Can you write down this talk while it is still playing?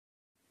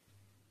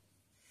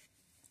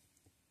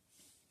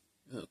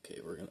Okay,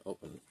 we're going to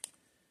open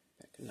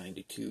back to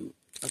 92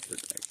 upper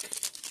deck.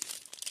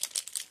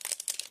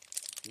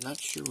 I'm not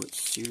sure what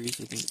series.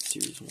 I think it's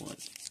series 1.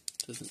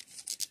 Doesn't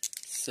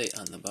say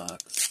on the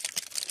box.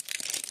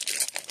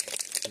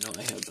 I know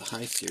I have the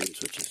high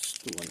series, which is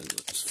the one in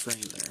this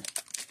frame there.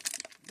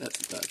 That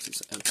box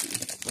is empty.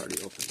 I've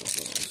already opened all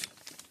those.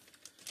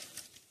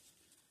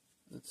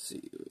 Let's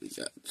see what we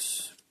got.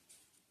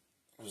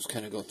 I'll just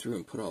kind of go through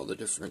and put all the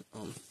different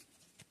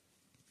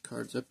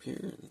cards up here,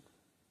 and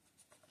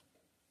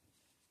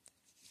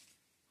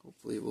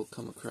hopefully we'll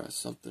come across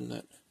something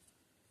that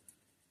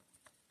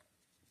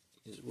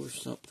is worth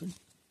something.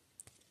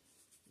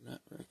 I'm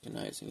not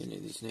recognizing any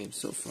of these names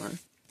so far.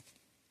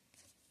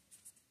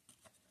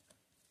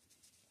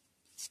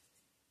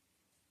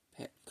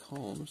 Pat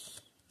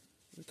Combs.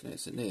 I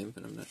recognize the name,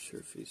 but I'm not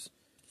sure if his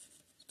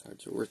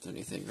cards are worth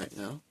anything right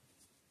now.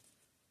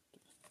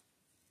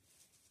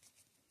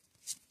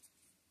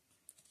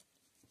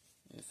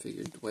 I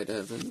figured Dwight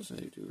Evans,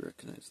 I do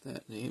recognize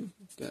that name.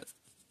 Got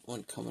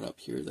one coming up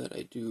here that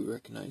I do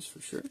recognize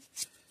for sure.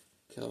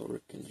 Cal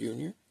Ripken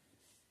Jr.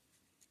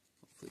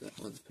 Hopefully that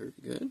one's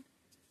pretty good.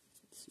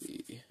 Let's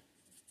see.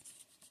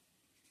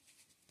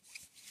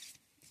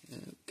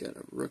 And I've got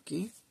a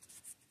rookie,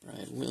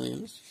 Brian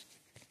Williams.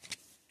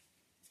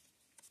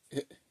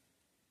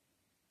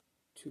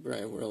 2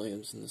 Brian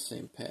Williams in the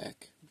same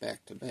pack,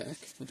 back to back.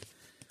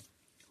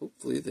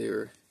 Hopefully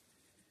they're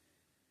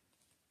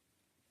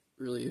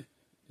really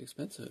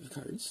expensive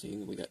cards,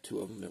 seeing we got 2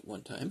 of them at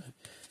one time.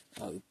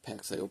 The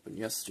packs I opened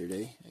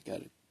yesterday, I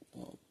got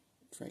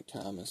Frank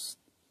Thomas.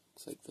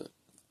 Looks like the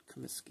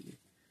Comiskey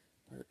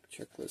or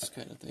checklist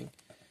kind of thing.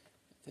 I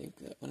think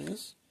that one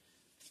is.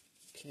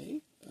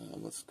 Okay,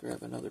 let's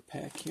grab another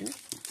pack here.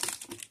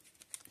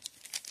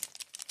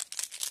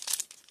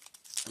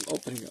 I'm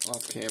opening it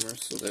off camera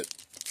so that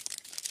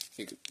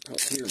you could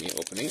probably hear me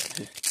opening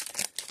it.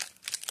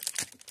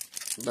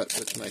 But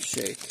with my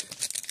shake,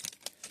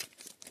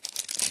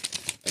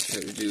 I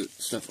try to do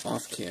stuff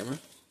off camera.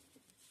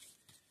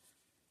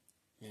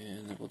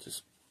 And then we'll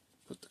just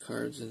put the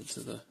cards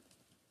into the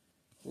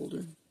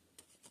holder.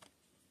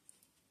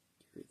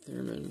 Gary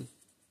Thurman.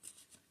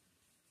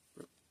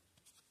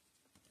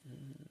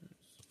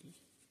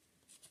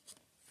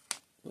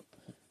 Oh,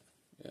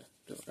 yeah,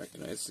 don't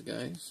recognize the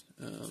guys.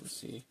 Let's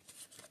see.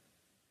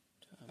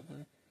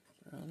 Tom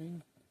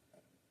Browning.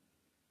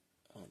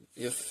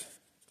 If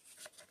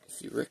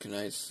you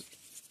recognize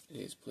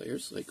these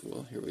players, like,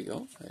 well, here we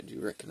go. I do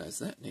recognize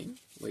that name,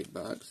 Wade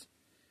Boggs.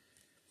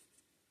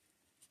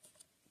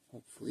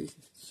 Hopefully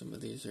some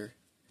of these are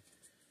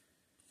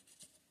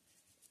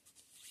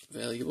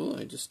valuable.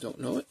 I just don't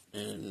know it,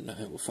 and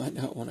I will find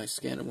out when I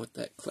scan them with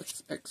that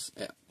ClickX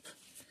app.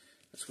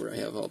 That's where I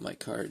have all my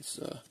cards.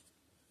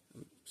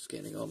 I'm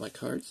scanning all my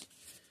cards.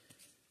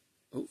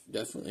 Oh,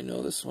 definitely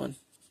know this one.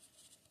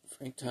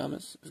 Frank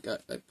Thomas.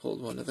 I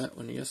pulled one of that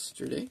one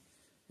yesterday.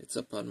 It's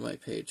up on my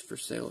page for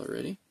sale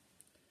already.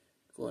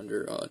 Go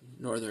under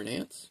Northern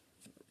Ants.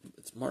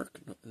 It's Mark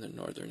and then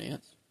Northern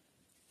Ants.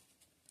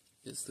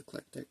 Is the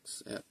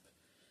ClickX app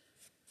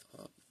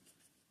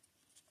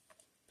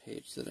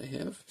page that I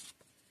have.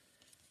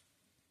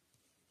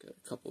 Got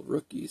a couple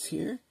rookies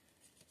here.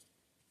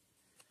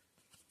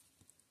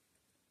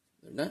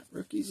 They're not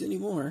rookies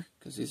anymore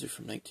because these are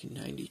from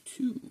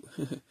 1992.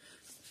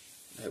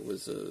 I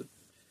was a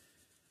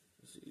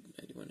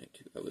 91,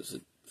 92. I was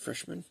a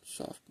freshman,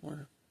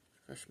 sophomore,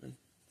 freshman.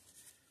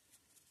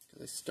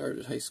 Because I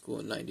started high school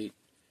in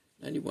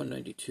 91,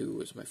 92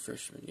 was my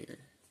freshman year.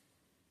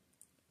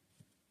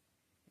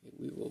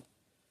 We will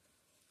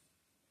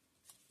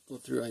go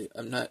through.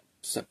 I'm not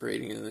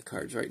separating into the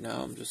cards right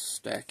now. I'm just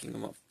stacking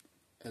them up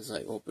as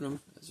I open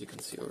them. As you can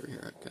see over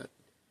here, I've got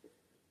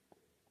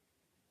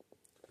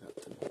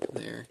them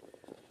there.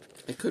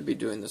 I could be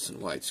doing this in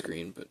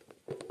widescreen, but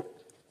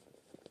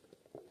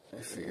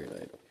I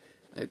figured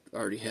I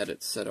already had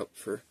it set up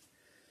for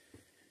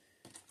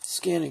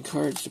scanning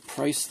cards to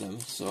price them,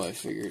 so I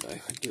figured I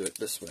would do it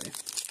this way.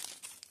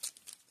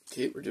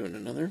 Okay, we're doing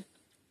another.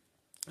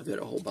 I've got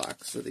a whole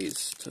box of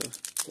these to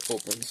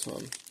open, so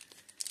I'm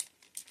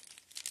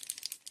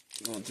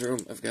going through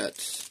them. I've got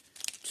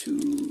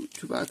two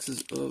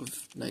boxes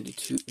of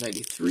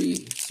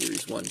 93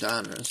 Series 1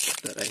 Donruss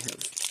that I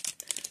have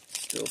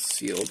still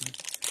sealed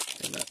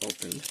and not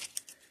opened.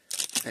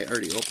 I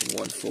already opened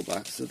one full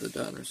box of the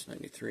Donruss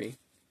 93.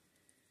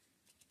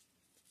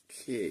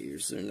 Okay,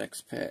 here's their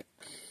next pack.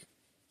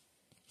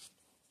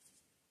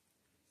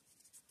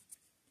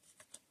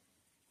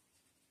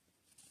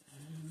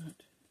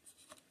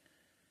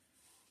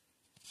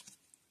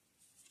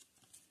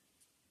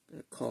 I'm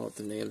going to call out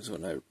the names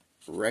when I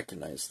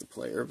recognize the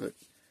player, but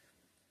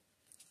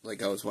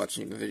like I was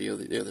watching a video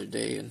the other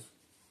day and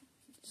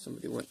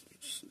somebody went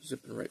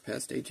zipping right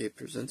past AJ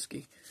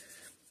Pierzynski,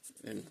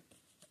 and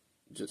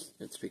just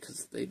it's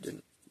because they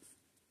didn't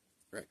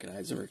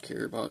recognize him or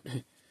care about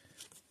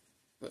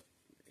but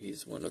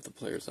he's one of the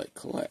players I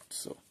collect,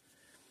 so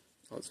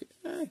I was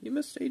like, you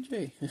missed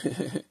AJ.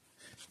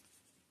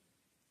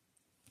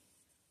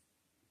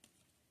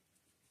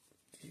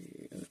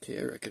 Okay. Okay,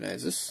 I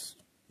recognize this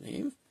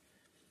name.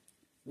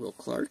 Will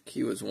Clark.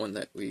 He was one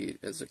that we,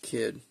 as a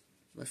kid,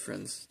 my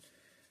friends,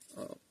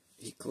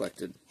 he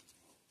collected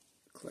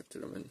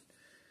them, and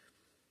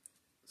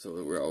so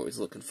we were always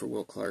looking for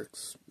Will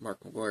Clark's, Mark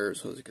McGuire's,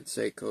 Jose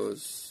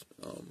Canseco's,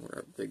 were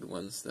our big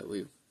ones that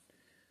we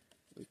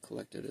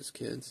collected as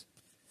kids.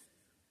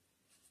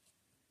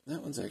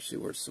 That one's actually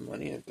worth some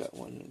money. I've got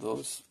one of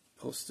those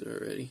posted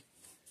already.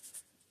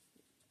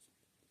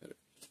 Got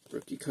a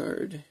rookie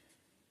card.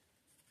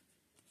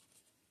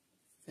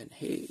 And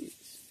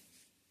Hayes.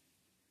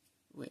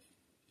 Wait,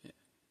 yeah.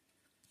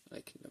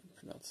 I can never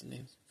pronounce the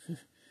names.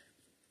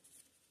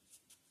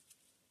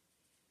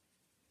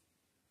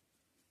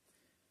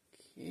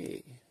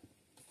 Okay.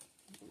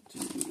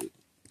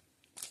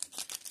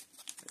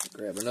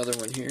 Grab another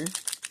one here.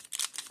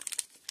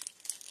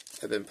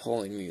 I've been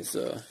pulling these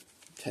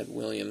Ted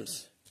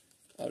Williams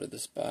out of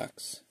this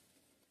box.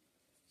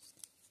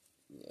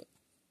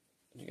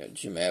 You got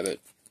Jim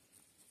Abbott,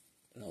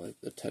 and all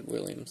the Ted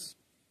Williams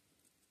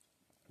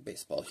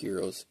Baseball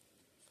Heroes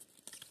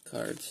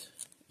cards.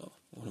 Oh,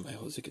 one of my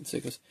Jose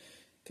Canseco's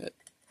got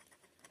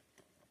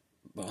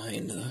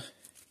behind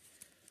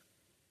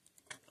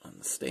on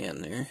the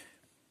stand there.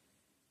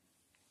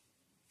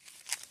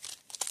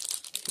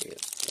 Okay,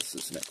 this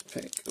is next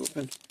pack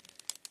open.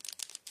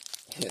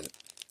 Yeah.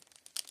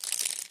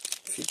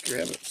 If you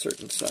grab a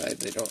certain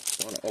side, they don't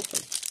want to open.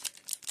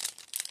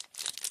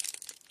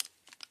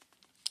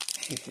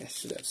 I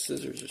should have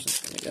scissors or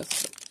something, I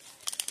guess.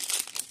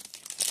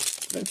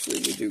 But eventually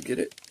we do get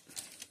it.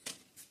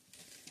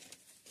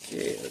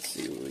 Okay, let's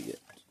see what we get.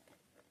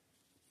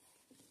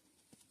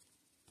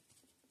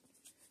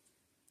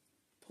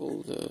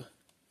 Pulled a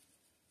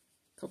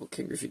couple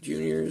Ken Griffey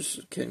Jr.'s.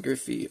 Ken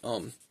Griffey,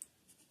 kind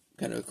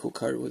of a cool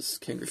card was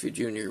Ken Griffey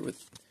Jr.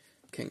 with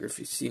Ken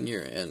Griffey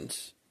Sr. and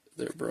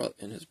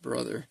his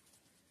brother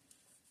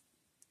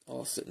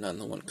all sitting on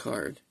the one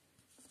card.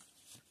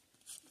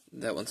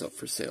 That one's up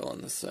for sale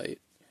on the site.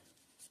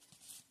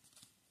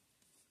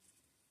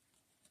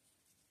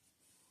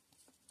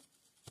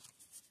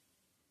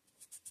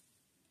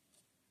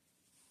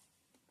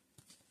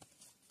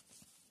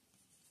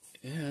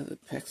 Yeah, the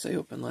packs I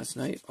opened last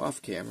night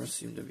off camera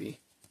seem to be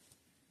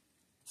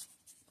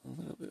a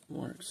little bit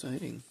more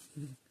exciting.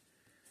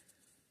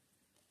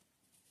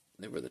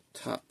 They were the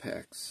top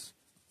packs.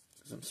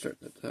 Because I'm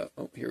starting at the top.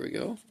 Oh, here we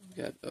go.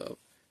 We got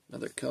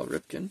another Cal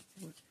Ripken.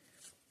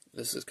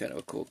 This is kind of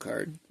a cool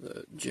card.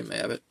 The Jim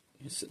Abbott.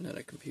 He's sitting at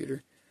a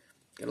computer.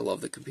 Gotta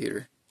love the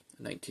computer.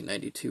 A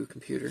 1992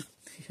 computer.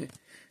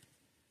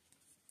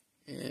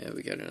 And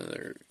we got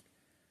another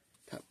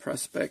top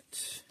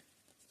prospect.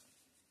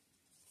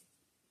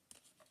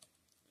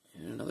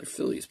 And another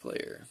Phillies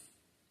player.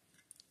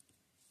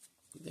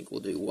 I think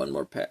we'll do one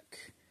more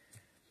pack.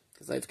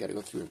 Because I've got to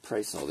go through and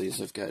price all these.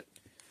 I've got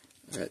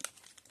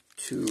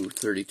two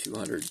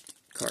 3,200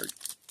 card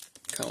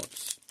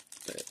counts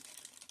that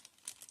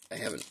I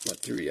haven't went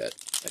through yet.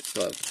 I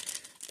still have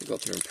to go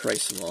through and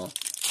price them all.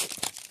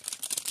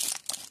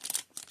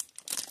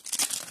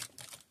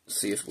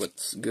 See if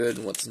what's good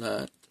and what's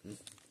not.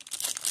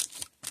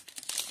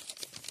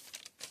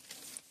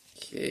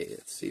 Okay,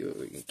 let's see what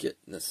we can get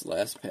in this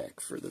last pack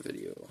for the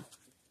video.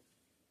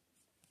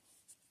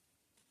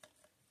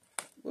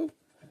 Whoa.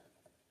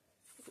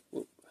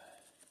 Whoa.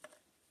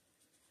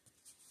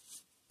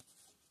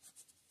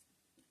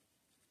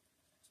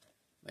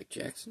 Mike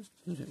Jackson?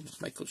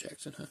 Michael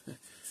Jackson, huh?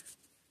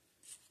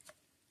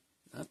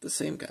 Not the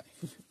same guy.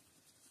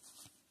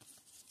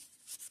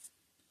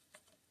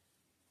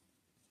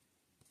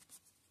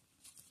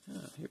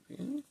 Here we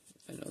go.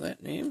 I know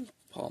that name.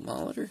 Paul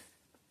Molitor.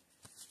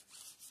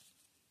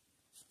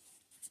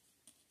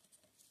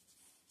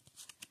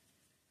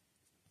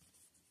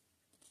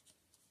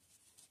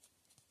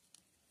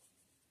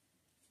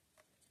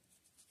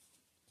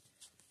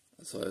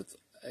 So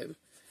I'm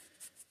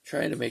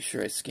trying to make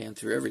sure I scan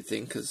through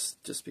everything,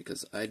 just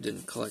because I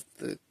didn't collect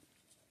that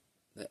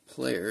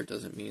player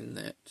doesn't mean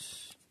that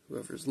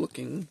whoever's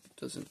looking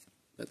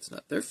that's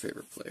not their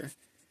favorite player.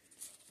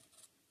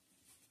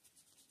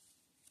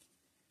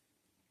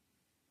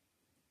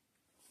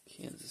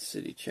 Kansas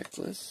City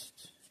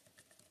checklist.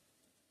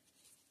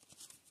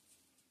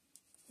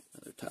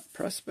 Another top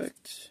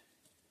prospect.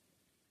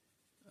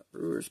 A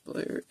Brewers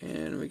player,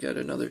 and we got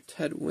another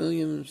Ted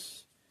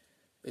Williams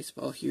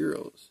Baseball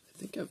Heroes. I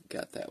think I've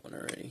got that one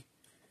already.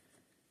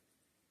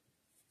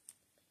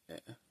 Yeah,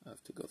 I'll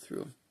have to go through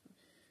them.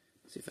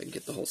 See if I can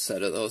get the whole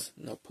set of those,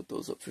 and I'll put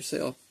those up for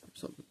sale or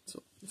something.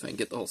 So if I can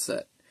get the whole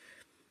set.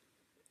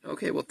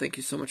 Okay, well, thank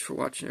you so much for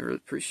watching. I really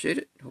appreciate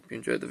it. Hope you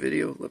enjoyed the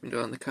video. Let me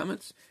know in the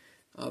comments.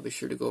 Be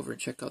sure to go over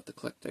and check out the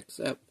Logitech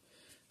app.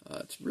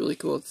 It's really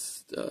cool.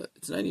 It's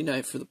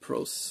 $99 for the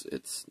pros.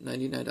 It's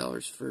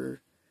 $99 for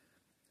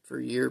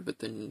a year, but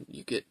then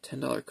you get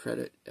 $10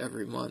 credit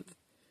every month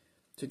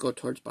to go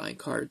towards buying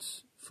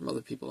cards from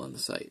other people on the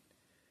site,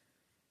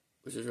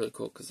 which is really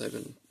cool because I've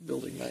been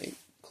building my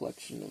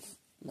collection of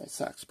my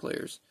Sox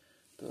players,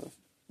 the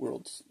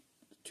World's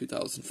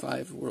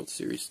 2005 World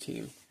Series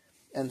team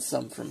and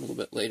some from a little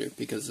bit later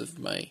because of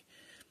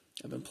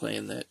I've been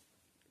playing that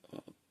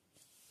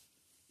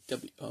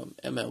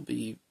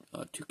MLB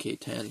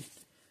 2K10,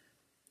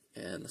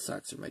 and the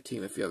Sox are my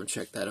team. If you haven't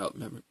checked that out,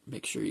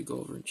 make sure you go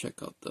over and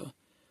check out the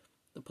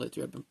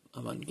playthrough.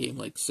 I'm on game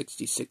like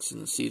 66 in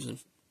the season,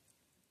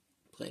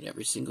 playing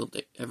every single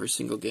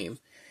game,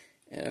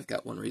 and I've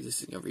got one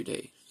releasing every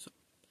day. So,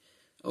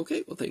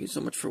 okay, well, thank you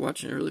so much for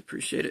watching. I really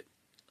appreciate it.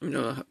 Let me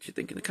know what you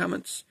think in the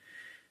comments,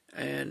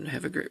 and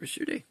have a great rest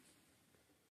of your day.